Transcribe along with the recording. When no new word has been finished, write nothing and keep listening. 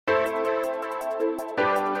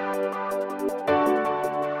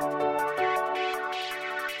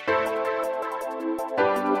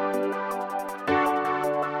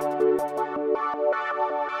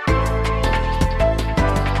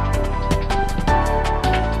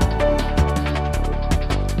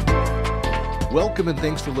Welcome and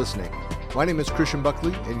thanks for listening. My name is Christian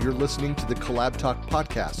Buckley, and you're listening to the Collab Talk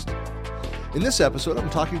podcast. In this episode, I'm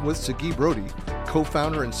talking with Sagi Brody,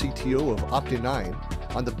 co-founder and CTO of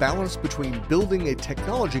Opti9, on the balance between building a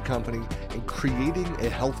technology company and creating a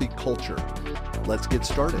healthy culture. Let's get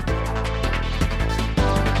started.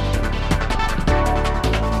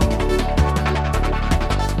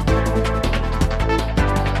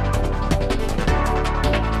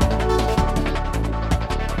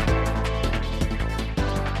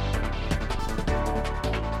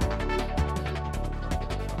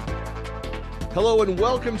 Hello and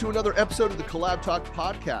welcome to another episode of the Collab Talk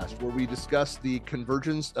podcast, where we discuss the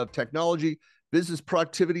convergence of technology, business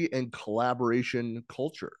productivity, and collaboration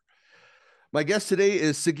culture. My guest today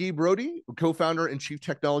is Sagi Brody, co-founder and chief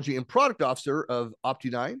technology and product officer of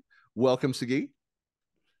Opti9. Welcome, Sagi.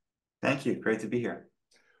 Thank you. Great to be here.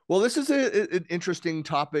 Well, this is an interesting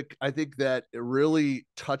topic. I think that it really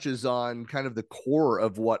touches on kind of the core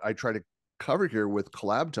of what I try to cover here with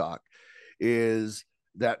Collab Talk, is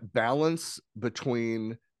that balance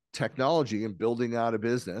between technology and building out a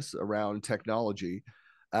business around technology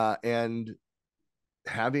and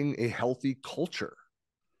having a healthy culture.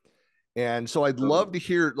 And so I'd love to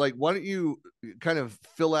hear, why don't you kind of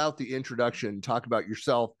fill out the introduction, talk about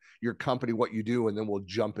yourself, your company, what you do, and then we'll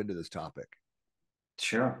jump into this topic.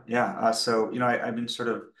 Sure. Yeah. I've been sort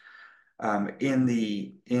of in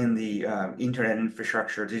the internet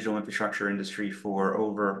infrastructure, digital infrastructure industry for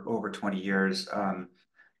over 20 years.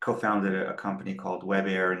 Co-founded a company called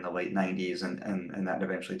WebAir in the late 90s, and that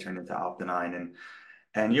eventually turned into Opti9.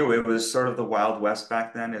 And it was sort of the Wild West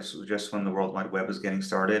back then. It was just when the World Wide Web was getting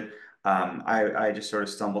started. I just sort of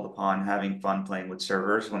stumbled upon having fun playing with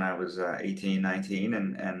servers when I was 18, 19,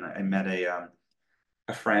 and I met a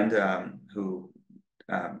friend who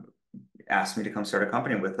asked me to come start a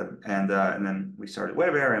company with him, and then we started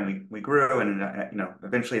WebAir, and we grew, and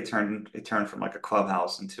eventually it turned from like a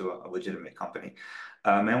clubhouse into a legitimate company,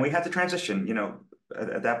 and we had to transition.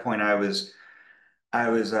 At that point I was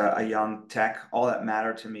a young tech. All that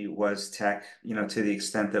mattered to me was tech. To the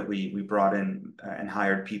extent that we brought in and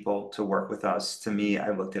hired people to work with us. To me,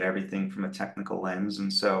 I looked at everything from a technical lens,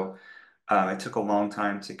 and so it took a long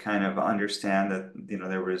time to kind of understand that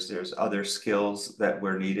there's other skills that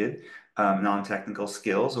were needed, non-technical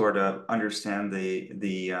skills, or to understand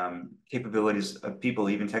the capabilities of people,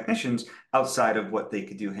 even technicians, outside of what they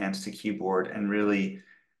could do hands to keyboard, and really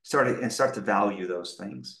start to value those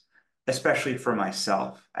things, especially for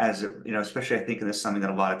myself. Especially I think this is something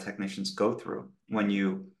that a lot of technicians go through when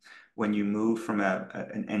you move from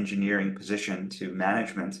an engineering position to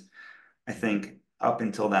management. I think up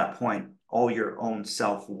until that point, all your own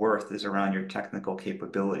self-worth is around your technical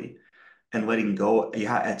capability, and letting go.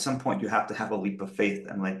 At some point you have to have a leap of faith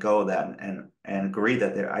and let go of that, and agree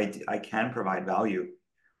that I can provide value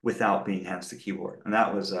without being hands to keyboard. And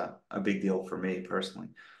that was a big deal for me personally.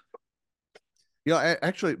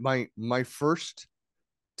 Actually, my first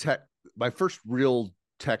real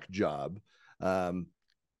tech job,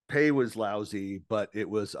 pay was lousy, but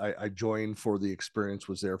I joined for the experience,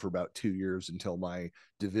 was there for about 2 years until my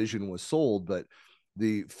division was sold. But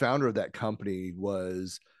the founder of that company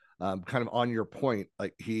was kind of on your point.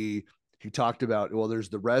 Like he talked about, well, there's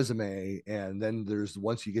the resume, and then there's,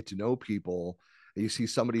 once you get to know people, you see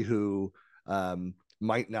somebody who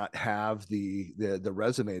might not have the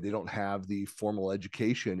resume, they don't have the formal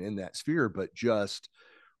education in that sphere, but just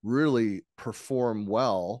really perform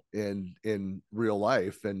well in real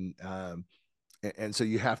life. And so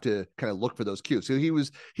you have to kind of look for those cues. So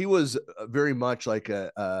he was very much like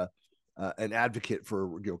an advocate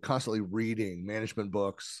for constantly reading management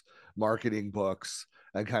books, marketing books,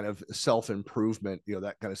 and kind of self-improvement,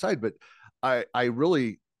 that kind of side. But I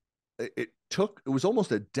really, it was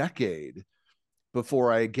almost a decade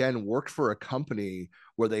before I again worked for a company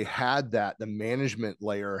where they had that, the management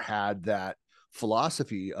layer had that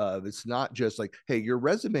philosophy of, it's not just like, hey, your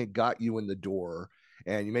resume got you in the door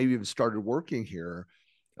and you maybe even started working here,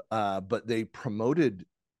 but they promoted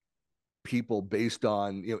people based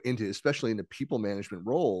on, especially into people management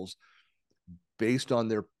roles, based on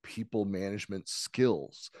their people management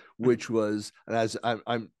skills, which was, and as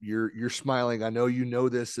you're smiling, I know you know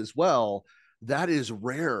this as well, that is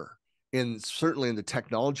rare certainly in the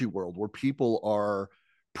technology world, where people are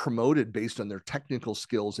promoted based on their technical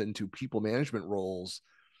skills into people management roles,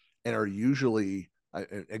 and are usually,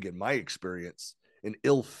 again, my experience, an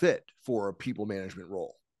ill fit for a people management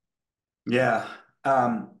role. Yeah.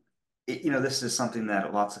 This is something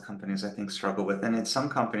that lots of companies, I think, struggle with. And in some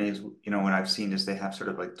companies, what I've seen is they have sort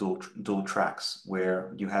of like dual tracks,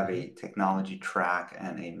 where you have a technology track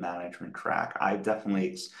and a management track.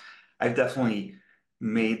 I've definitely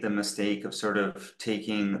made the mistake of sort of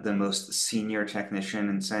taking the most senior technician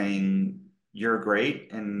and saying, you're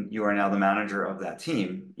great and you are now the manager of that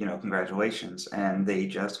team, congratulations. And they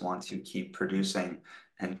just want to keep producing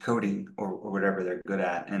and coding or whatever they're good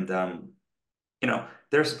at. And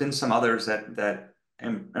there's been some others that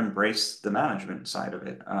embrace the management side of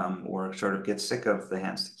it, or sort of get sick of the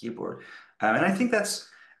hands to keyboard. And I think that's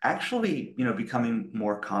actually, becoming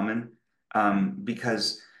more common,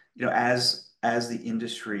 because, as the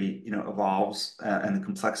industry, evolves, and the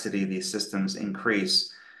complexity of these systems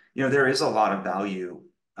increase, there is a lot of value,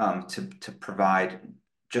 to provide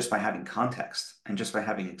just by having context and just by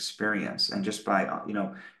having experience and just by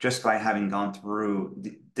having gone through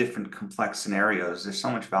the different complex scenarios. There's so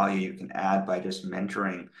much value you can add by just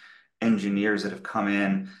mentoring engineers that have come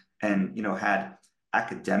in and had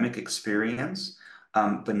academic experience,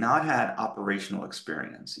 but not had operational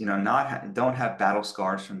experience. Don't have battle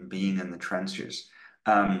scars from being in the trenches.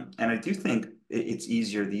 And I do think it's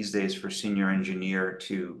easier these days for senior engineer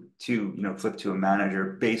to flip to a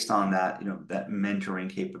manager based on that that mentoring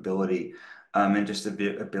capability, and just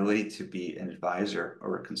the ability to be an advisor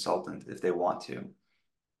or a consultant if they want to.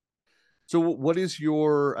 So what is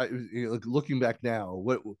your looking back now,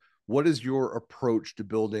 what is your approach to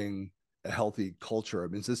building a healthy culture? I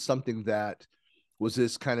mean, is this something that was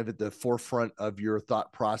this kind of at the forefront of your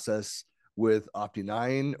thought process with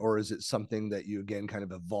Opti9, or is it something that you again kind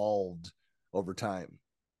of evolved over time?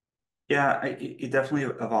 Yeah, it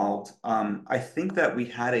definitely evolved. I think that we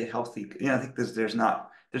had a healthy, I think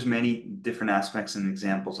there's many different aspects and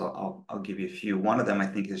examples. I'll give you a few. One of them I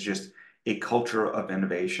think is just a culture of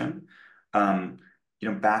innovation. Um,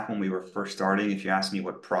 Back when we were first starting, if you asked me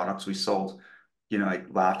what products we sold,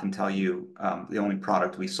 I'd laugh and tell you, the only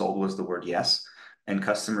product we sold was the word yes. And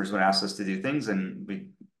customers would ask us to do things and we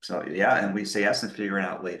say yes and figure it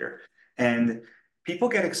out later. And people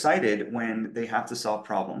get excited when they have to solve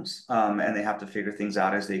problems, and they have to figure things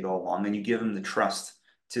out as they go along, and you give them the trust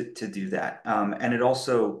to do that. And it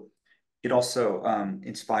also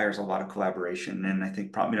inspires a lot of collaboration. And I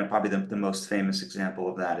think probably the most famous example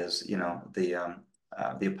of that is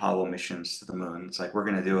the Apollo missions to the moon. It's like, we're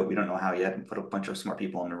going to do it. We don't know how yet, and put a bunch of smart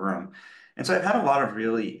people in the room. And so I've had a lot of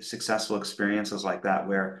really successful experiences like that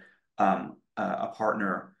where, a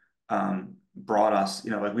partner, brought us,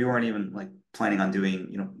 like we weren't even like planning on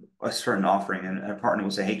doing, a certain offering, and a partner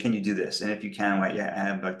will say, "Hey, can you do this? And if you can, wait, yeah, I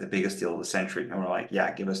have like the biggest deal of the century." And we're like,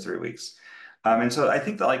 "Yeah, give us 3 weeks." And so I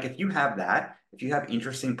think that, like, if you have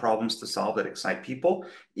interesting problems to solve that excite people,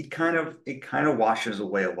 it kind of washes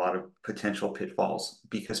away a lot of potential pitfalls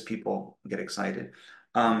because people get excited.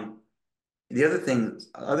 Um, the other thing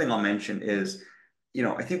I'll mention is,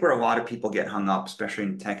 I think where a lot of people get hung up, especially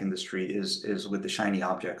in the tech industry, is with the shiny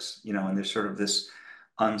objects, and there's sort of this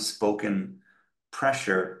unspoken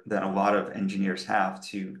pressure that a lot of engineers have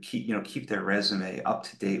to keep their resume up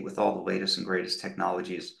to date with all the latest and greatest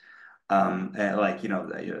technologies. And like,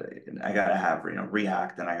 I gotta have,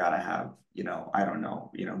 React, and I gotta have, I don't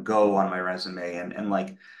know, Go on my resume, and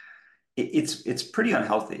like it's pretty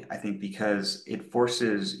unhealthy, I think, because it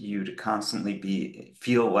forces you to constantly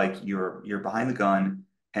feel like you're behind the gun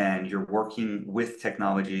and you're working with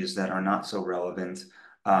technologies that are not so relevant.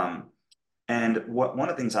 Um, and one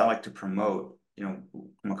of the things I like to promote,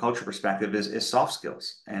 from a culture perspective, is soft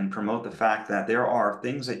skills, and promote the fact that there are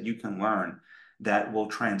things that you can learn that will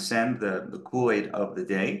transcend the Kool-Aid of the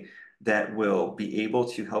day, that will be able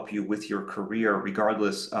to help you with your career,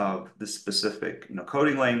 regardless of the specific,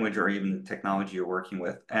 coding language or even the technology you're working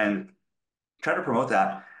with, and try to promote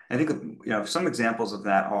that. I think, some examples of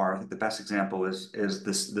that are, I think the best example is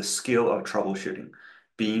the skill of troubleshooting,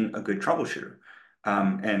 being a good troubleshooter.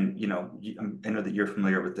 And I know that you're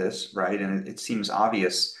familiar with this, right? And it seems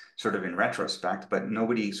obvious sort of in retrospect, but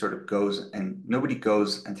nobody goes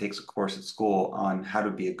and takes a course at school on how to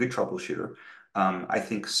be a good troubleshooter. I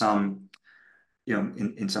think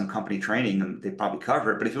in some company training, and they probably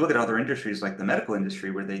cover it. But if you look at other industries like the medical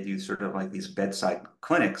industry, where they do sort of like these bedside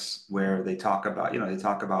clinics where they talk about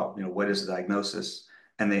what is the diagnosis,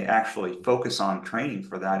 and they actually focus on training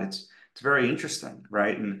for that. It's very interesting,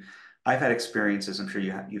 right? And I've had experiences, I'm sure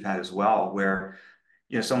you've had as well, where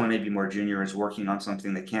someone maybe more junior is working on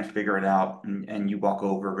something, they can't figure it out, and you walk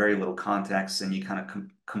over very little context, and you kind of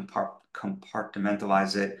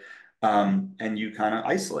compartmentalize it, and you kind of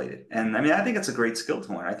isolate it. And I mean, I think it's a great skill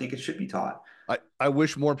to learn. I think it should be taught. I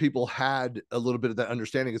wish more people had a little bit of that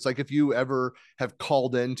understanding. It's like if you ever have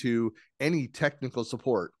called into any technical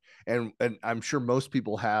support, and I'm sure most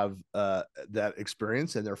people have that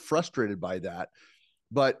experience, and they're frustrated by that.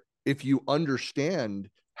 But if you understand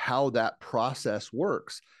how that process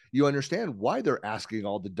works, you understand why they're asking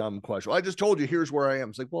all the dumb questions. Well, I just told you, here's where I am.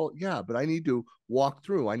 It's like, well, yeah, but I need to walk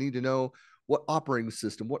through. I need to know what operating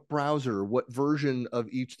system, what browser, what version of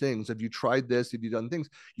each things. Have you tried this? Have you done things?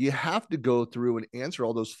 You have to go through and answer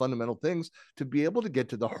all those fundamental things to be able to get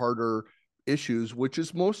to the harder issues, which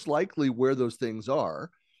is most likely where those things are.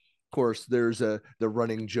 Of course, there's the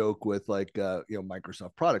running joke with like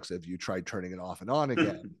Microsoft products. Have you tried turning it off and on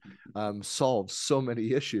again? Solves so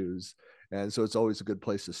many issues, and so it's always a good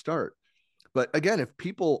place to start. But again, if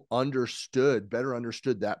people better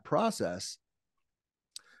understood that process,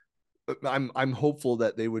 I'm hopeful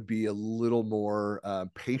that they would be a little more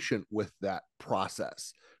patient with that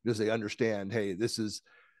process because they understand, hey, this is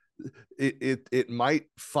it might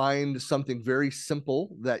find something very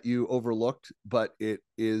simple that you overlooked, but it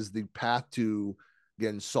is the path to,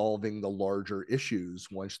 again, solving the larger issues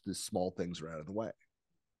once the small things are out of the way.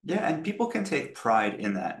 Yeah, and people can take pride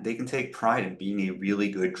in that. They can take pride in being a really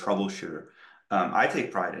good troubleshooter. I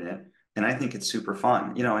take pride in it, and I think it's super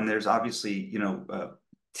fun. And there's obviously,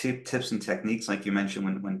 tips and techniques like you mentioned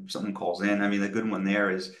when someone calls in. I mean, the good one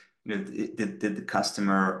there is, did the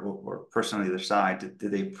customer or person on the other side,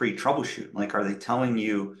 did they pre-troubleshoot? Like, are they telling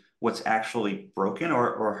you what's actually broken,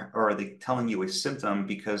 or are they telling you a symptom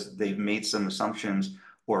because they've made some assumptions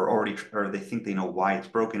or they think they know why it's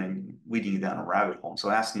broken and leading you down a rabbit hole.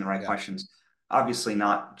 So asking the right Yeah. questions, obviously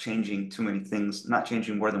not changing too many things, not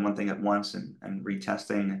changing more than one thing at once and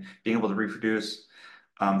retesting, being able to reproduce.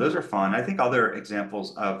 Those are fun. I think other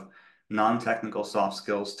examples of non-technical soft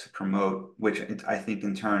skills to promote, which I think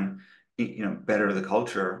in turn, better the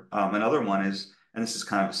culture. Another one is, and this is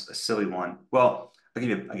kind of a silly one. Well, I'll give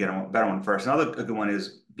you again a better one first. Another good one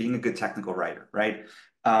is being a good technical writer, right?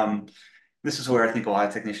 Um, this is where I think a lot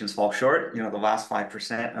of technicians fall short. The last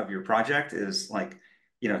 5% of your project is like,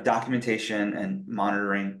 documentation and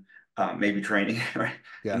monitoring, maybe training, right?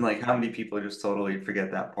 Yeah. And like how many people just totally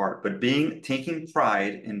forget that part. But taking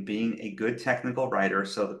pride in being a good technical writer,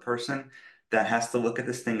 so the person that has to look at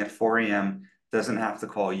this thing at 4 a.m. doesn't have to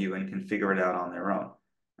call you and can figure it out on their own.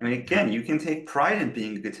 I mean, Yeah. again, you can take pride in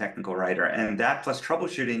being a good technical writer, and that plus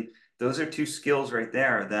troubleshooting, those are two skills right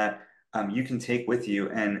there that you can take with you,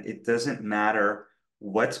 and it doesn't matter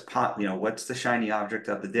what's the shiny object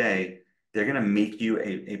of the day. They're going to make you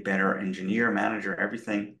a better engineer, manager,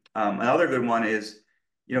 everything. Another good one is,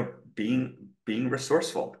 being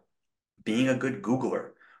resourceful, being a good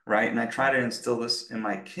Googler, right? And I try to instill this in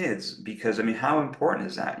my kids because I mean, how important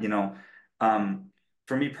is that? Um,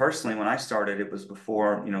 for me personally, when I started, it was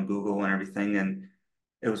before, Google and everything, and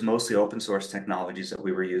it was mostly open source technologies that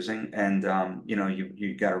we were using. And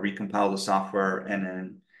you got to recompile the software. And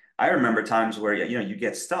then I remember times where you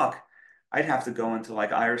get stuck. I'd have to go into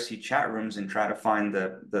like IRC chat rooms and try to find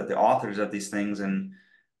the authors of these things. And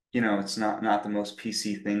it's not the most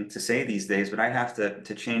PC thing to say these days, but I have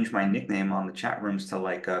to change my nickname on the chat rooms to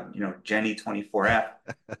like Jenny 24F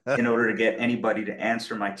in order to get anybody to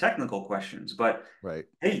answer my technical questions. But Right.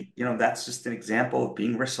 hey, that's just an example of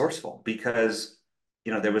being resourceful because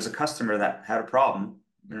there was a customer that had a problem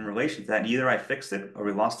in relation to that, and either I fixed it or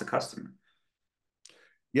we lost the customer.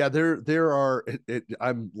 Yeah, there are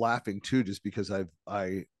I'm laughing too just because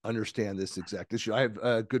I understand this exact issue. I have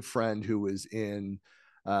a good friend who was in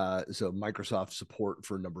so Microsoft support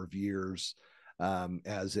for a number of years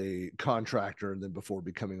as a contractor and then before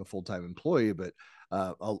becoming a full-time employee. But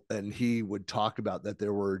and he would talk about that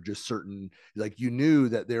there were just certain, like, you knew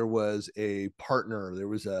that there was a partner, there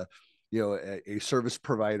was a service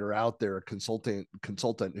provider out there, a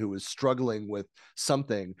consultant who was struggling with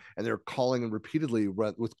something, and they're calling and repeatedly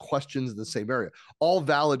with questions in the same area, all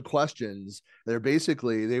valid questions. They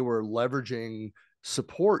were leveraging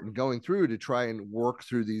support and going through to try and work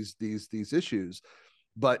through these issues.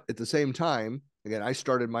 But at the same time, again, I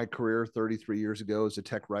started my career 33 years ago as a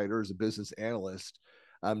tech writer, as a business analyst.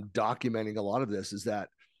 Documenting a lot of this is that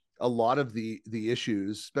a lot of the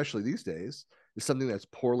issues, especially these days, is something that's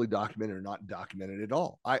poorly documented or not documented at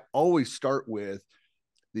all. I always start with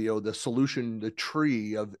the solution, the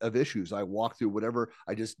tree of issues. I walk through whatever.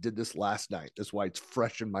 I just did this last night. That's why it's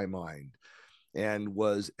fresh in my mind. And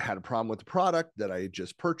had a problem with the product that I had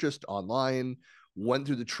just purchased online, went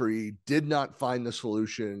through the tree, did not find the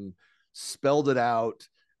solution, spelled it out,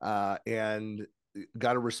 and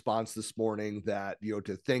got a response this morning that,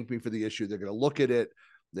 to thank me for the issue. They're going to look at it.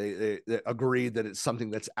 They agreed that it's something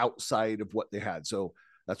that's outside of what they had. So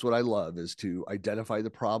that's what I love, is to identify the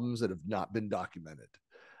problems that have not been documented.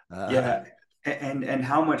 Uh, Yeah, and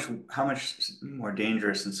how much more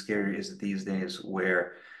dangerous and scary is it these days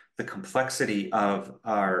where the complexity of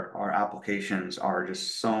our applications are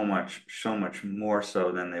just so much more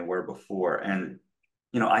so than they were before. And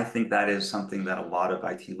I think that is something that a lot of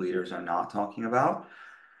IT leaders are not talking about,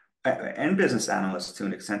 and business analysts to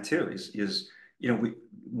an extent too. Is we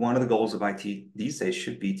one of the goals of IT these days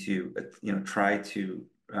should be to try to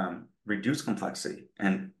reduce complexity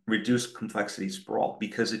and reduce complexity sprawl,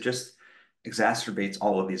 because it just exacerbates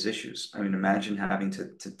all of these issues. I mean, imagine having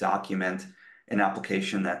to document an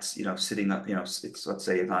application that's sitting up, it's, let's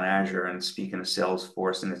say it's on Azure and speaking to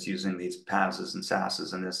Salesforce and it's using these PaaSes and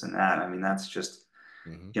SaaSes and this and that. I mean, that's just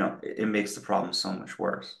Mhm. it makes the problem so much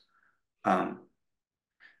worse. Um,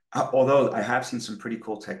 Although I have seen some pretty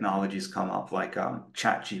cool technologies come up, like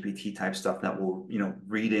chat GPT type stuff that will,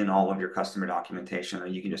 read in all of your customer documentation, or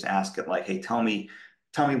you can just ask it like, hey, tell me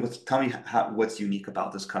what's unique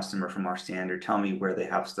about this customer from our standard. Tell me where they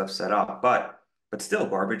have stuff set up. But still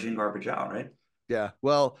garbage in, garbage out, right? Yeah,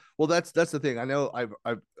 well, that's the thing. I know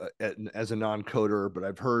as a non-coder, but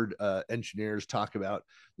I've heard engineers talk about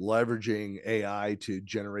leveraging AI to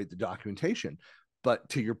generate the documentation. But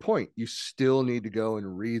to your point, you still need to go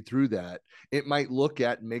and read through that. It might look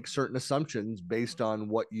at and make certain assumptions based on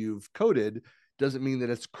what you've coded. Doesn't mean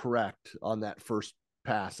that it's correct on that first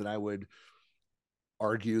pass. And I would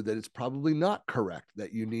argue that it's probably not correct,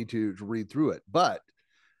 that you need to read through it. But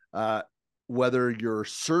uh, whether you're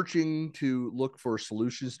searching to look for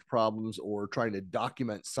solutions to problems or trying to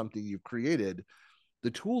document something you've created,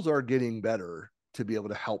 the tools are getting better to be able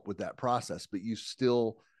to help with that process, but you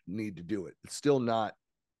still need to do it. It's still not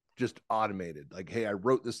just automated. Like, hey, I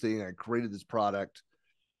wrote this thing, I created this product,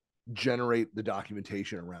 generate the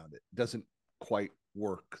documentation around it. It doesn't quite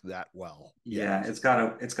work that well yet. Yeah, it's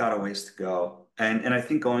got a ways to go. And I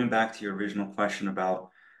think going back to your original question about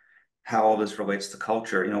how all this relates to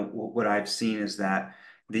culture, what I've seen is that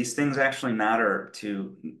these things actually matter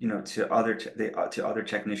to other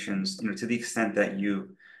technicians, to the extent that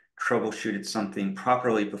you troubleshooted something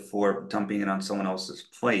properly before dumping it on someone else's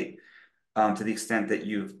plate, to the extent that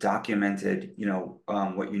you've documented,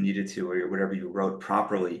 what you needed to, or whatever you wrote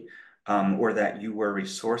properly, or that you were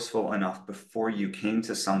resourceful enough before you came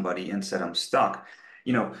to somebody and said, I'm stuck.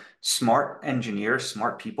 Smart engineers,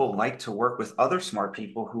 smart people like to work with other smart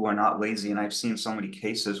people who are not lazy. And I've seen so many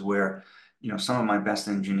cases where, some of my best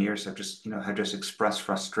engineers have just expressed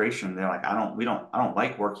frustration. They're like, I don't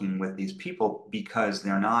like working with these people because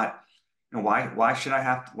they're not, why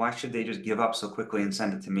should they just give up so quickly and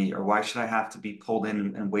send it to me? Or why should I have to be pulled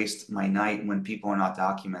in and waste my night when people are not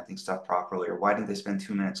documenting stuff properly? Or why didn't they spend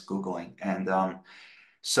 2 minutes Googling? And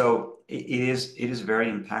so it is very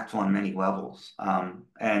impactful on many levels.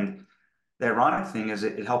 And the ironic thing is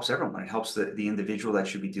it helps everyone. It helps the individual that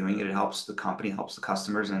should be doing it. It helps the company, helps the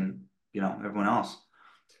customers, and everyone else.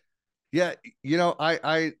 Yeah,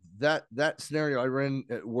 I that scenario I ran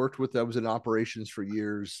worked with. I was in operations for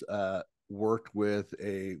years. Worked with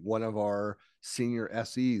a one of our senior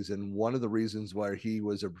SEs, and one of the reasons why he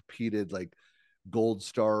was a repeated like gold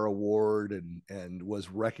star award and was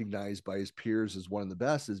recognized by his peers as one of the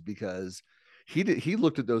best is because he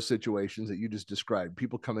looked at those situations that you just described,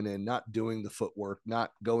 people coming in not doing the footwork,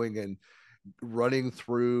 not going and running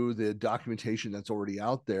through the documentation that's already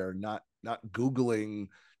out there, not googling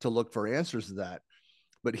to look for answers to that.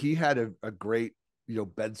 But he had a great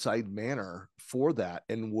bedside manner for that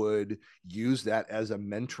and would use that as a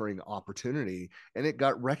mentoring opportunity, and it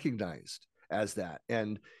got recognized as that.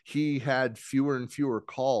 And he had fewer and fewer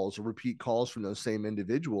calls or repeat calls from those same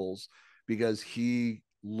individuals because he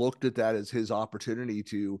looked at that as his opportunity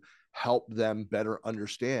to help them better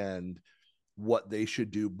understand what they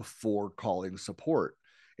should do before calling support.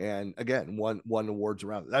 And again, one awards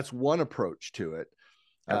around it. That's one approach to it.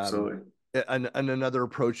 um, Absolutely. and another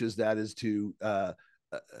approach is that is to uh,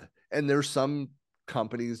 and there's some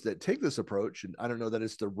companies that take this approach, and I don't know that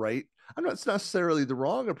it's the right, I'm not, it's not necessarily the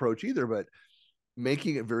wrong approach either, but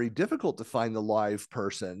making it very difficult to find the live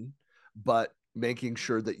person, but making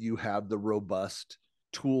sure that you have the robust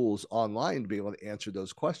tools online to be able to answer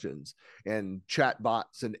those questions, and chat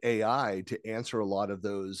bots and AI to answer a lot of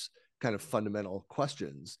those kind of fundamental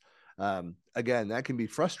questions. Again, that can be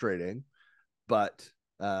frustrating, but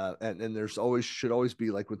and there's always should always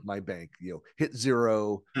be like with my bank, hit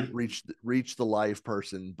zero, reach the live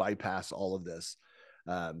person, bypass all of this.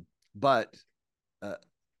 But uh,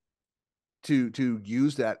 to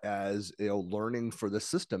use that as learning for the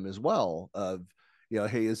system as well, of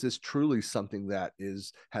hey, is this truly something that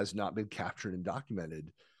has not been captured and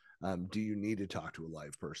documented? Do you need to talk to a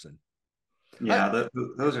live person? I Yeah,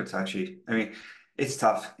 those are touchy. I mean, it's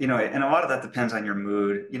tough, and a lot of that depends on your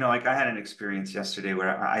mood. Like I had an experience yesterday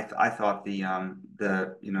where I thought the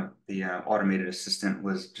automated assistant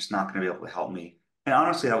was just not going to be able to help me. And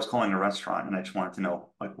honestly, I was calling a restaurant and I just wanted to know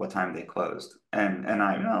like what time they closed. And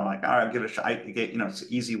I, like, all right, give it a shot. I get, it's an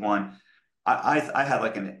easy one. I had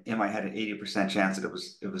like in my head an 80% chance that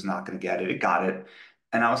it was not going to get it. It got it.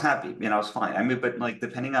 And I was happy, I was fine. I mean, but like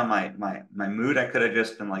depending on my mood, I could have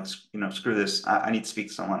just been like, screw this. I need to speak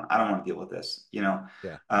to someone. I don't want to deal with this. Yeah.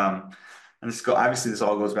 Um, and obviously this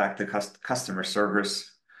all goes back to customer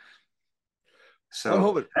service. Well, I'm So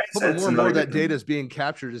hoping it's more and more another of that good data thing. is being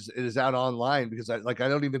captured is it is out online because I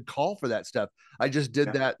don't even call for that stuff. I just did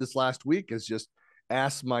Yeah, that this last week is just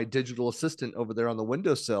ask my digital assistant over there on the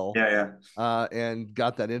windowsill yeah, yeah. and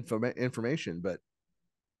got that information. But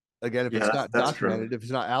again, if Yeah, it's that's not that's true. documented, if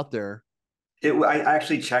it's not out there, I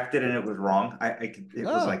actually checked it and it was wrong. It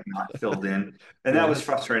was oh like not filled in, and that yeah, was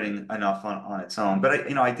frustrating enough on its own. But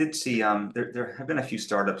I did see there have been a few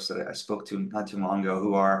startups that I spoke to not too long ago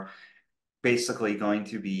who are basically going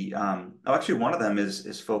to be actually one of them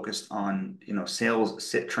is focused on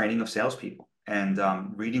sales training of salespeople and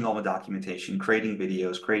reading all the documentation, creating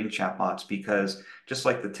videos, creating chatbots because just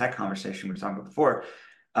like the tech conversation we were talking about before,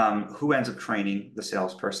 who ends up training the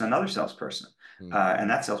salesperson? Another salesperson. hmm. And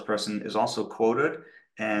that salesperson is also quoted,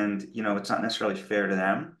 and it's not necessarily fair to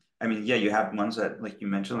them. I mean, yeah, you have ones that, like you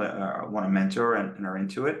mentioned, that want to mentor and are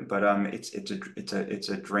into it, but it's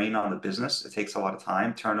a drain on the business. It takes a lot of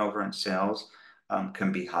time. Turnover in sales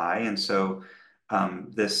can be high, and so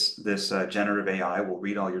this generative AI will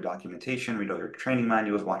read all your documentation, read all your training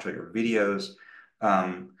manuals, watch all your videos.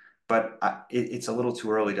 Um, but it's a little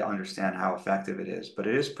too early to understand how effective it is. But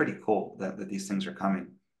it is pretty cool that these things are coming.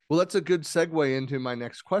 Well, that's a good segue into my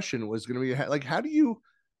next question was going to be like, how do you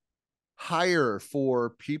hire for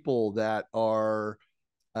people that are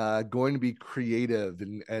going to be creative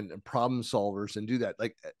and problem solvers and do that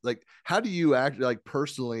like how do you actually like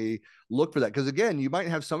personally look for that because again you might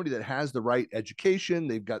have somebody that has the right education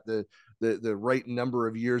they've got the right number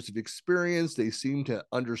of years of experience they seem to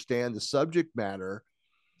understand the subject matter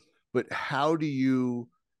but how do you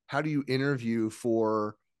interview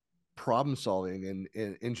for problem solving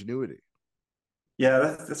and ingenuity. Yeah,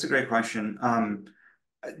 that's a great question.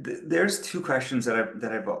 There's two questions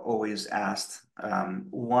that I've always asked.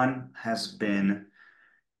 One has been,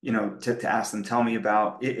 to ask them, tell me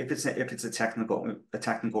about if it's a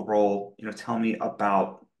technical role, tell me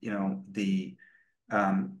about,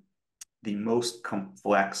 um, the most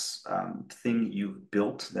complex thing you've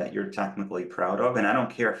built that you're technically proud of. And I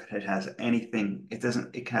don't care if it has anything, it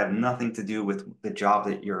can have nothing to do with the job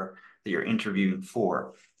that you're interviewing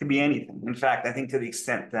for. It can be anything. In fact, I think to the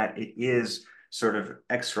extent that it is sort of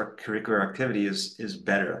extracurricular activity is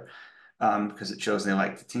better because it shows they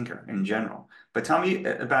like to tinker in general. But tell me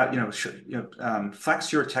about,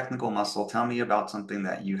 flex your technical muscle. Tell me about something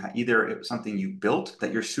that either something you built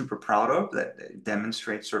that you're super proud of that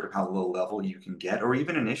demonstrates sort of how low level you can get, or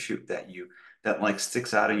even an issue that like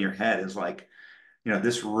sticks out in your head is like,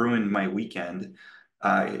 this ruined my weekend.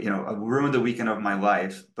 Ruined the weekend of my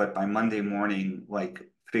life, but by Monday morning, like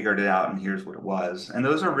figured it out and here's what it was. And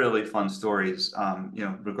those are really fun stories,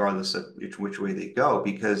 regardless of which way they go,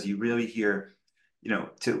 because you really hear,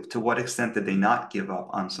 to what extent did they not give up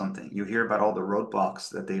on something? You hear about all the roadblocks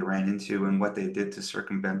that they ran into and what they did to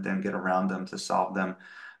circumvent them, get around them, to solve them.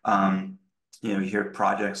 Um, you hear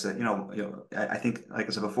projects that, I think, like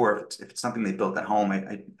I said before, if it's something they built at home,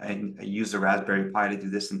 I used a Raspberry Pi to do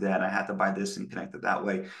this and that. I had to buy this and connect it that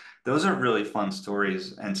way. Those are really fun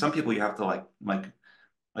stories. And some people you have to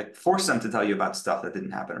like force them to tell you about stuff that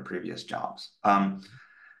didn't happen in previous jobs.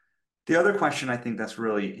 The other question I think that's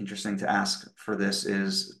really interesting to ask for this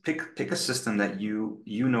is pick a system that you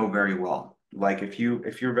know very well. Like if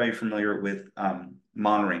you're very familiar with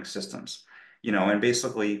monitoring systems, and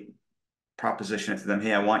basically proposition it to them.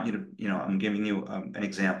 Hey, I want you to, I'm giving you an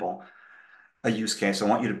example, a use case. I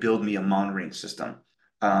want you to build me a monitoring system.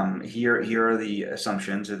 Here are the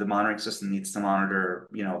assumptions. The monitoring system needs to monitor,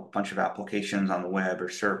 a bunch of applications on the web or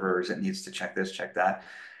servers. It needs to check this, check that.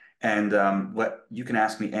 And what you can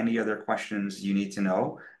ask me any other questions you need to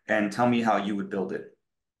know and tell me how you would build it.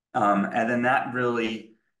 And then that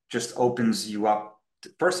really just opens you up.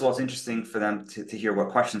 First of all, it's interesting for them to hear what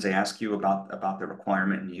questions they ask you about the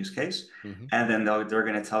requirement and use case. Mm-hmm. And then they're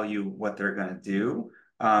going to tell you what they're going to do.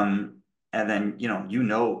 And then, you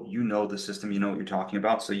know the system, you know what you're talking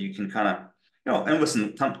about. So you can kind of, and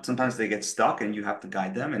listen, sometimes they get stuck and you have to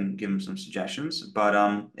guide them and give them some suggestions. But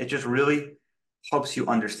it just really helps you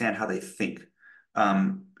understand how they think,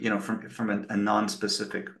 from a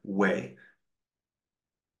non-specific way,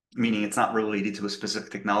 meaning it's not related to a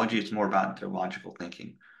specific technology. It's more about their logical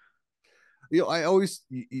thinking. I always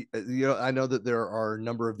I know that there are a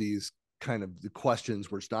number of these kind of the questions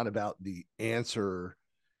where it's not about the answer.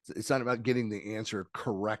 It's not about getting the answer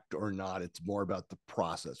correct or not. It's more about the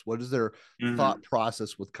process. What is their thought Hmm.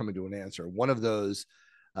 process with coming to an answer? One of those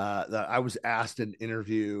that I was asked in an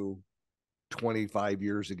interview 25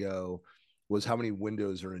 years ago was how many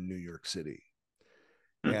windows are in New York City?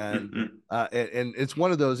 And and it's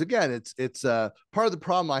one of those, again, it's part of the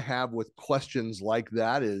problem I have with questions like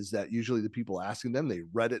that is that usually the people asking them, they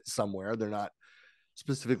read it somewhere. They're not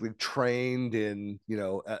specifically trained in,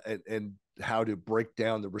 and how to break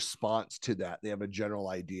down the response to that. They have a general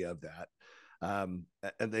idea of that.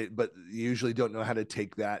 And they, but usually don't know how to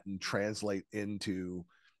take that and translate into,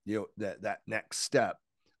 that next step.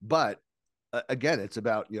 But again, it's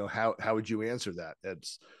about, how would you answer that?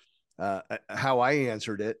 It's how I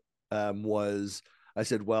answered it was I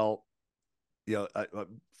said, well,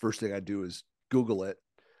 first thing I do is Google it.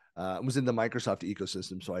 It was in the Microsoft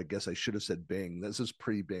ecosystem, so I guess I should have said Bing. This is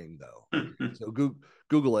pre-Bing though, so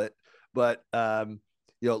Google it. But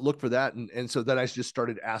look for that, and so then I just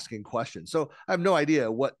started asking questions. So I have no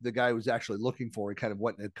idea what the guy was actually looking for. He kind of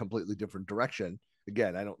went in a completely different direction.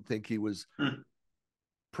 Again, I don't think he was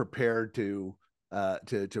prepared to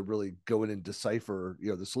really go in and decipher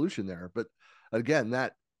the solution there. But again,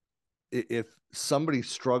 that if somebody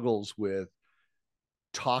struggles with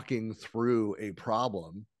talking through a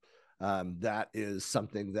problem, that is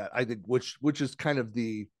something that I think, which is kind of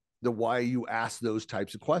the why you ask those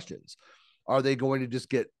types of questions. Are they going to just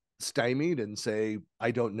get stymied and say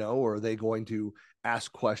I don't know, or are they going to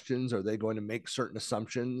ask questions? Are they going to make certain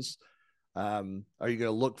assumptions? Are you going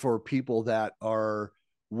to look for people that are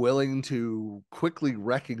willing to quickly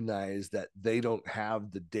recognize that they don't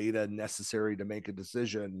have the data necessary to make a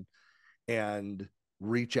decision and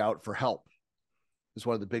reach out for help? Is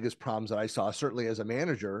one of the biggest problems that I saw, certainly as a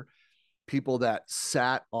manager, people that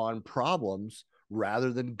sat on problems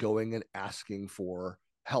rather than going and asking for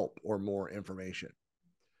help or more information.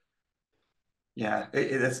 Yeah,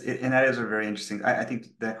 and that is a very interesting. I think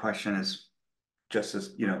that question is just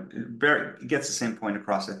as, very, it gets the same point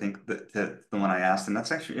across, I think, that the one I asked, and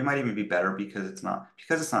that's actually, it might even be better because it's not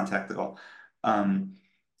technical. Um,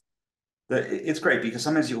 it's great because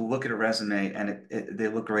sometimes you look at a resume and they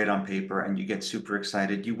look great on paper and you get super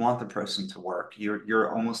excited. You want the person to work.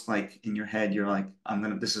 You're almost like in your head, you're like,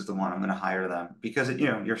 this is the one, I'm gonna hire them because it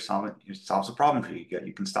solves a problem for you.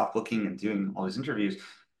 You can stop looking and doing all these interviews.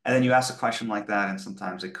 And then you ask a question like that, and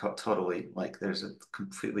sometimes it totally, like, there's a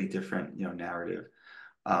completely different, narrative.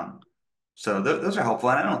 Um, so those are helpful,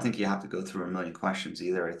 and I don't think you have to go through a million questions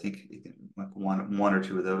either. I think like one or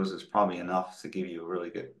two of those is probably enough to give you a really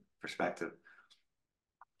good perspective.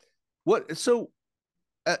 What so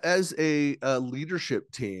as a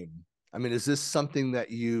leadership team, I mean, is this something that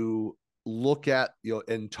you look at,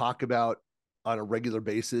 and talk about on a regular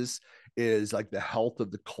basis? Is like the health of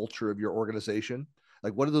the culture of your organization?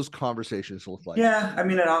 Like, what do those conversations look like? Yeah, I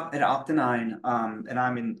mean at Opti9, and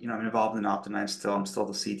I'm involved in Opti9 still. I'm still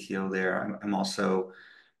the CTO there. I'm also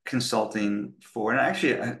consulting for, and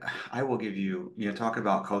actually I will give you, talk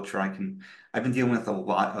about culture. I've been dealing with a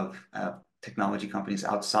lot of technology companies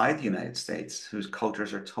outside the United States whose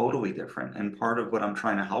cultures are totally different. And part of what I'm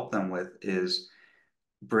trying to help them with is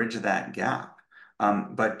bridge that gap.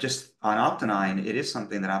 But just on Opti9, it is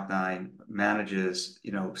something that Opti9 manages,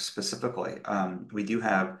 specifically. We do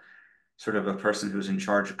have sort of a person who's in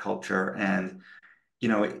charge of culture, and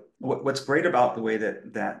what's great about the way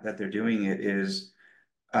that they're doing it is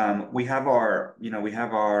we have our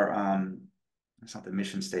it's not the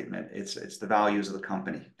mission statement. It's the values of the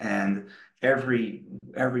company. And every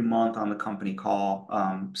month on the company call,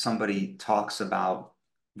 somebody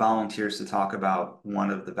volunteers to talk about one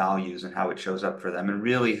of the values and how it shows up for them, and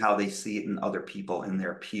really how they see it in other people, in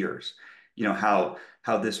their peers. How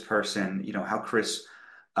this person, how Chris,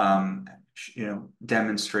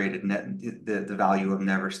 demonstrated the value of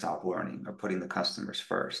never stop learning or putting the customers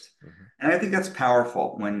first. Mm-hmm. And I think that's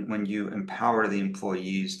powerful when you empower the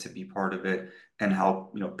employees to be part of it and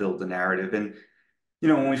help, build the narrative. And,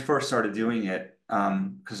 when we first started doing it,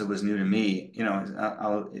 because it was new to me,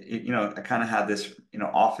 I kind of had this,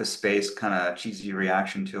 office space kind of cheesy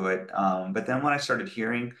reaction to it. But then when I started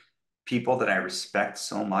hearing people that I respect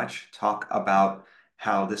so much talk about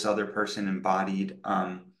how this other person embodied,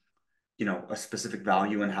 a specific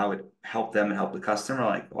value and how it helped them and helped the customer,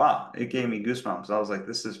 like, wow, it gave me goosebumps. I was like,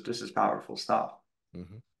 this is powerful stuff.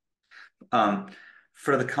 Mm-hmm. Um,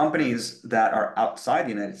 for the companies that are outside the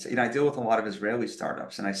United States, I deal with a lot of Israeli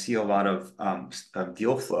startups, and I see a lot of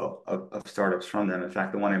deal flow of startups from them. In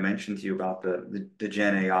fact, the one I mentioned to you about the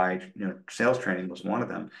Gen AI, sales training was one of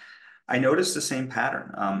them. I noticed the same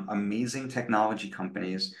pattern. Amazing technology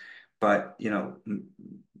companies but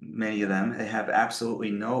many of them, they have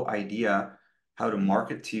absolutely no idea how to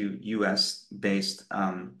market to US based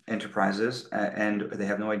enterprises, and they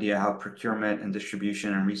have no idea how procurement and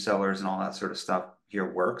distribution and resellers and all that sort of stuff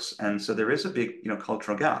here works. And so there is a big,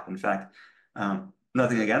 cultural gap. In fact,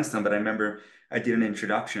 nothing against them, but I remember I did an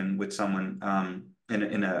introduction with someone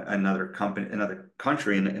another company, another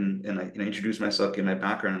country, and I introduced myself, gave my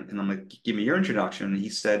background, and I'm like, give me your introduction. And he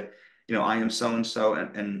said, I am so and so,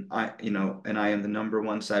 and I am the number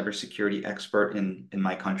one cybersecurity expert in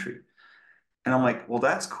my country. And I'm like, well,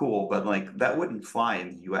 that's cool, but like that wouldn't fly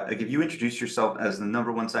in the US. Like if you introduce yourself as the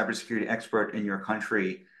number one cybersecurity expert in your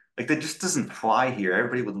country, like that just doesn't fly here.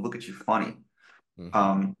 Everybody would look at you funny. Mm-hmm.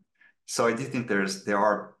 Um, so I do think there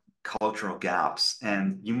are cultural gaps,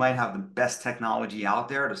 and you might have the best technology out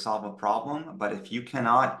there to solve a problem, but if you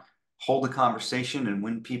cannot hold a conversation and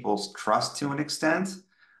win people's trust to an extent,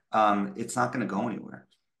 it's not going to go anywhere.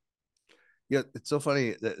 Yeah, it's so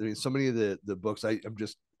funny that I mean, so many of the books I'm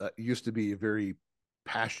just used to be a very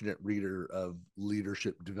passionate reader of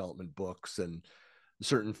leadership development books and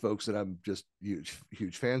certain folks that I'm just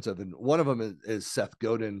huge fans of, and one of them is Seth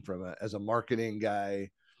Godin from as a marketing guy.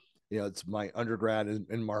 It's my undergrad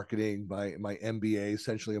in marketing, my MBA,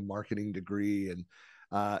 essentially a marketing degree, and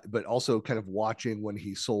but also kind of watching when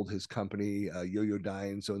he sold his company, Yo-Yo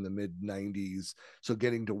Dine, so in the mid '90s. So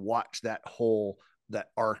getting to watch that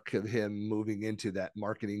arc of him moving into that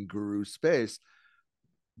marketing guru space.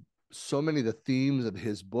 So many of the themes of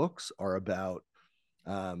his books are about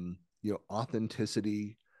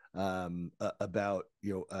authenticity, about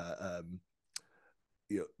you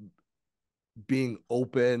know being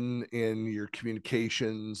open in your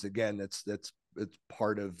communications. Again, it's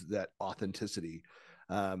part of that authenticity.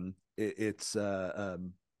 It's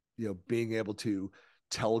being able to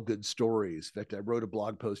tell good stories. In fact, I wrote a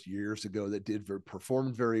blog post years ago that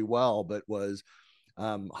performed very well, but was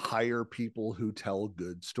hire people who tell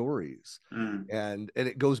good stories. Mm, And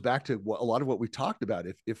it goes back to a lot of what we talked about.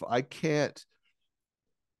 If I can't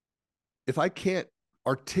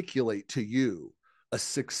articulate to you a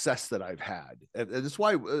success that I've had, and that's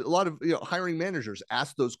why a lot of hiring managers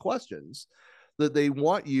ask those questions, that they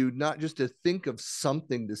want you not just to think of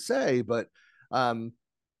something to say, but um,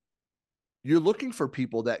 you're looking for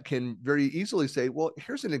people that can very easily say, well,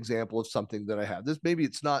 here's an example of something that I have. This, maybe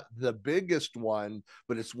it's not the biggest one,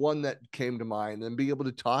 but it's one that came to mind, and be able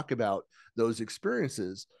to talk about those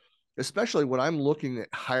experiences, especially when I'm looking at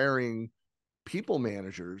hiring people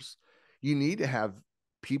managers. You need to have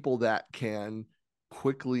people that can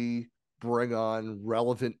quickly bring on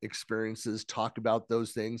relevant experiences, talk about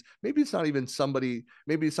those things. Maybe it's not even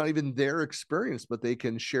their experience, but they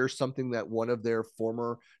can share something that one of their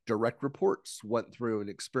former direct reports went through and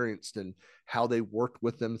experienced, and how they worked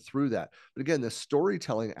with them through that. But again, the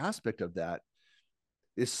storytelling aspect of that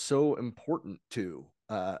is so important to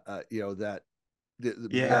that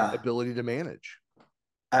that yeah, ability to manage.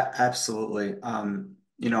 absolutely.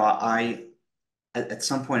 I at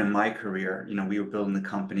some point in my career, we were building the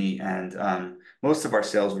company, and most of our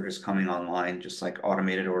sales were just coming online, just like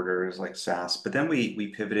automated orders, like SaaS. But then we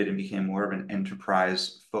pivoted and became more of an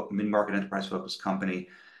mid-market enterprise focused company.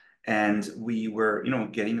 And we were,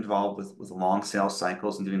 getting involved with long sales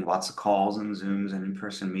cycles and doing lots of calls and Zooms and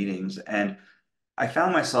in-person meetings. And I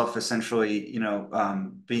found myself essentially,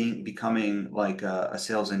 becoming like a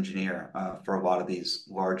sales engineer for a lot of these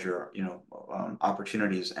larger,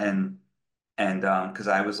 opportunities, and because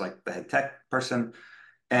I was like the head tech person,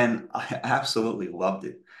 and I absolutely loved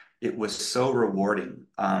it. It was so rewarding,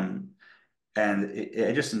 and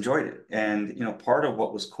I just enjoyed it. And part of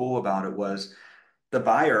what was cool about it was the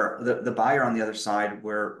buyer on the other side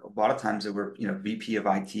were a lot of times they were, VP of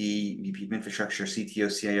IT, VP of infrastructure, CTO,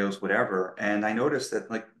 CIOs, whatever. And I noticed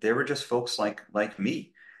that like they were just folks like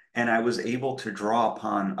me. And I was able to draw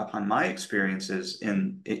upon my experiences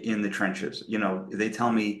in the trenches. They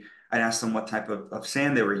tell me, I'd ask them what type of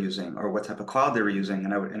sand they were using or what type of cloud they were using.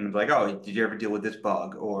 And and be like, oh, did you ever deal with this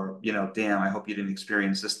bug? Or, damn, I hope you didn't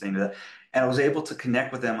experience this thing. And I was able to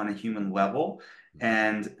connect with them on a human level,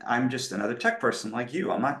 and I'm just another tech person like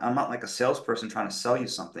you. I'm not like a salesperson trying to sell you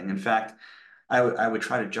something. In fact, I would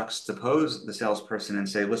try to juxtapose the salesperson and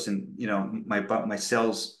say, listen, my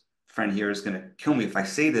sales friend here is going to kill me if I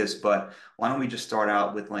say this, but why don't we just start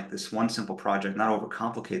out with like this one simple project, not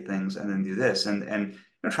overcomplicate things, and then do this, and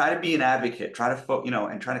try to be an advocate, try to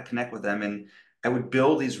and try to connect with them. And I would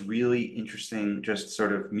build these really interesting, just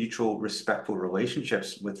sort of mutual, respectful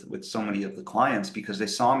relationships with so many of the clients because they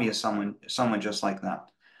saw me as someone just like that.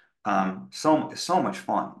 So much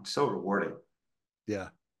fun, so rewarding. Yeah.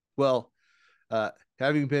 Well, uh,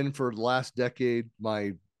 having been for the last decade,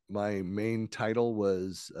 my my main title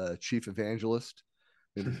was chief evangelist.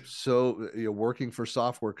 And so, working for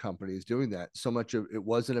software companies, doing that, so much of it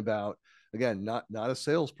wasn't about, again, not a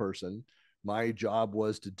salesperson. My job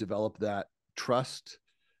was to develop that trust.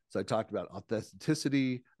 So I talked about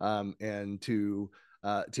authenticity, and to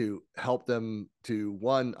help them to,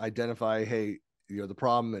 one, identify, hey, the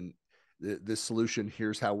problem and this solution,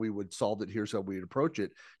 here's how we would solve it, here's how we'd approach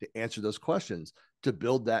it, to answer those questions, to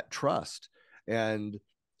build that trust. And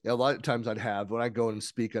a lot of times I'd have, when I go and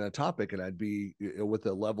speak on a topic, and I'd be, with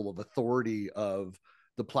a level of authority of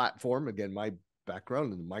the platform. Again, my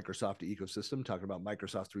background in the Microsoft ecosystem, talking about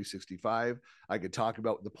Microsoft 365. I could talk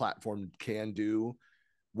about what the platform can do,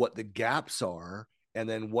 what the gaps are, and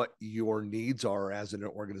then what your needs are as an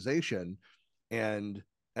organization. And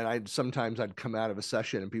I'd come out of a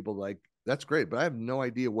session and people like, that's great, but I have no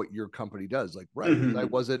idea what your company does. Like, right, because I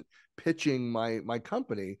Hmm. wasn't pitching my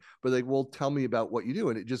company, but like, well, tell me about what you do.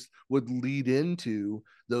 And it just would lead into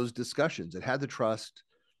those discussions. It had the trust,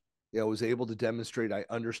 was able to demonstrate I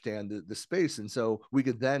understand the space. And so we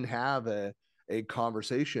could then have a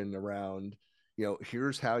conversation around,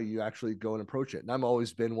 here's how you actually go and approach it. And I've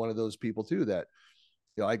always been one of those people too, that,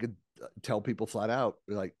 I could tell people flat out,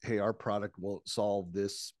 like, hey, our product won't solve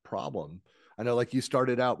this problem. I know, like, you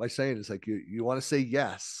started out by saying, it's like you want to say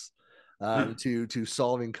yes, to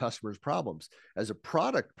solving customers' problems. As a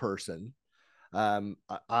product person,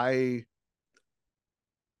 I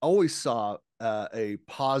always saw a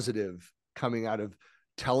positive coming out of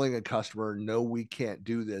telling a customer, no, we can't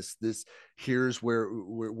do this, here's where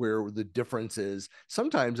the difference is.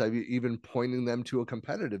 Sometimes I've even pointing them to a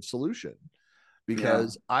competitive solution, Yeah.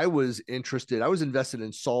 because I was invested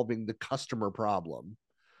in solving the customer problem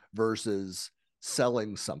versus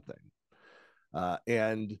selling something.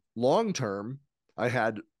 And long term, I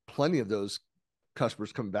had plenty of those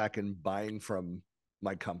customers come back and buying from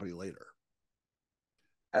my company later.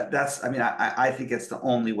 That's, I mean, I think it's the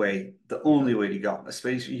only way to go.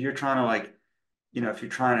 Especially you're trying to like, if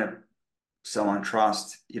you're trying to sell on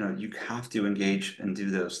trust, you have to engage and do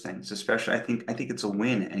those things. Especially, I think it's a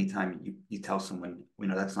win anytime you tell someone,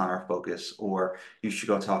 that's not our focus, or you should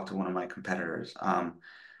go talk to one of my competitors.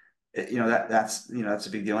 That's a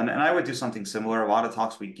big deal. And I would do something similar. A lot of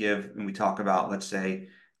talks we give when we talk about, let's say,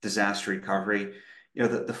 disaster recovery.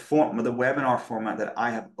 The webinar format that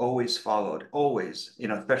I have always followed, always,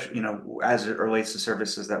 especially, as it relates to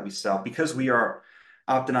services that we sell, because we are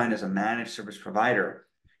Opti9 as a managed service provider.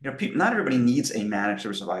 Not everybody needs a managed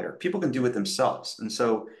service provider. People can do it themselves. And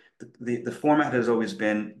so the format has always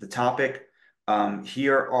been the topic.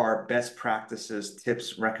 Here are best practices,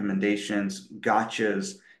 tips, recommendations,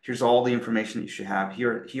 gotchas. Here's all the information that you should have.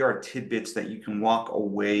 Here are tidbits that you can walk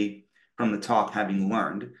away from the talk having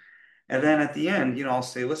learned. And then at the end, I'll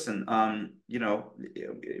say, listen,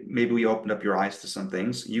 maybe we opened up your eyes to some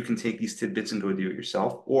things. You can take these tidbits and go do it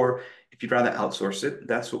yourself. Or if you'd rather outsource it,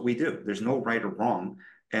 that's what we do. There's no right or wrong.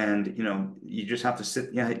 And, you just have to sit.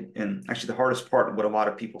 Yeah. And actually, the hardest part, what a lot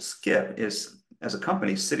of people skip, is as a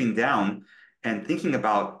company sitting down and thinking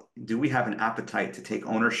about, do we have an appetite to take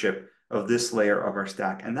ownership of this layer of our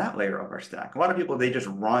stack and that layer of our stack? A lot of people, they just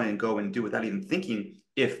run and go and do without even thinking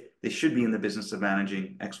if they should be in the business of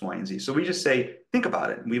managing X, Y, and Z. So we just say, think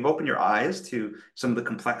about it. We've opened your eyes to some of the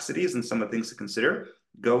complexities and some of the things to consider.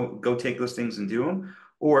 Go take those things and do them.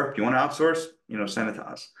 Or if you want to outsource, send it to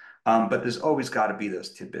us. But there's always got to be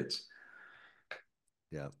those tidbits.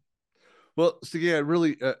 Yeah. Well, Sagi, I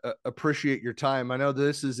really appreciate your time. I know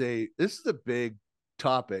this is a big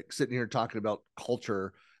topic. Sitting here talking about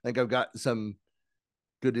culture, I think I've got some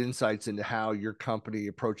good insights into how your company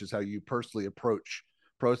approaches, how you personally approach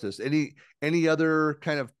process. Any other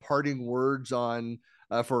kind of parting words on,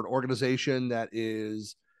 for an organization that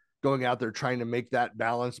is going out there trying to make that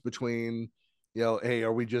balance between, hey,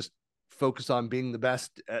 are we just focused on being the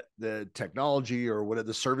best at the technology or what are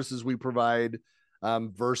the services we provide,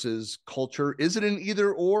 versus culture? Is it an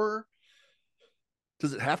either or?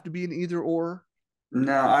 Does it have to be an either or?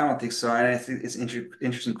 No, I don't think so. And I think it's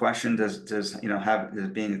interesting question. Does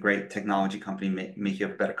being a great technology company make you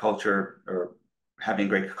have a better culture, or having a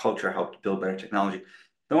great culture help build better technology?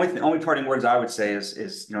 The only parting words I would say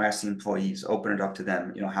is ask the employees, open it up to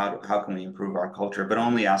them. How can we improve our culture? But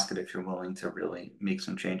only ask it if you're willing to really make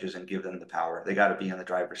some changes and give them the power. They got to be in the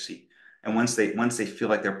driver's seat. And once they feel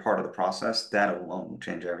like they're part of the process, that alone will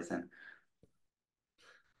change everything.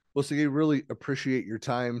 Well, Sagi, really appreciate your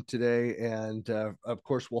time today, and of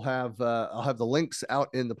course, I'll have the links out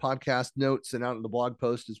in the podcast notes and out in the blog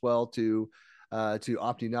post as well to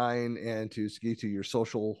Opti9 and to Sagi, to your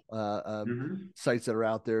social Mhm. sites that are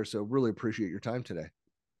out there. So, really appreciate your time today.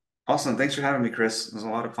 Awesome. Thanks for having me, Chris. It was a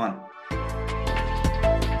lot of fun.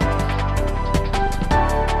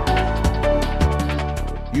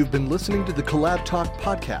 You've been listening to the Collab Talk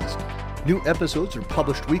podcast. New episodes are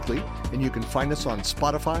published weekly, and you can find us on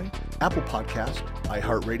Spotify, Apple Podcast,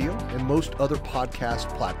 iHeartRadio, and most other podcast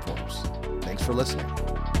platforms. Thanks for listening.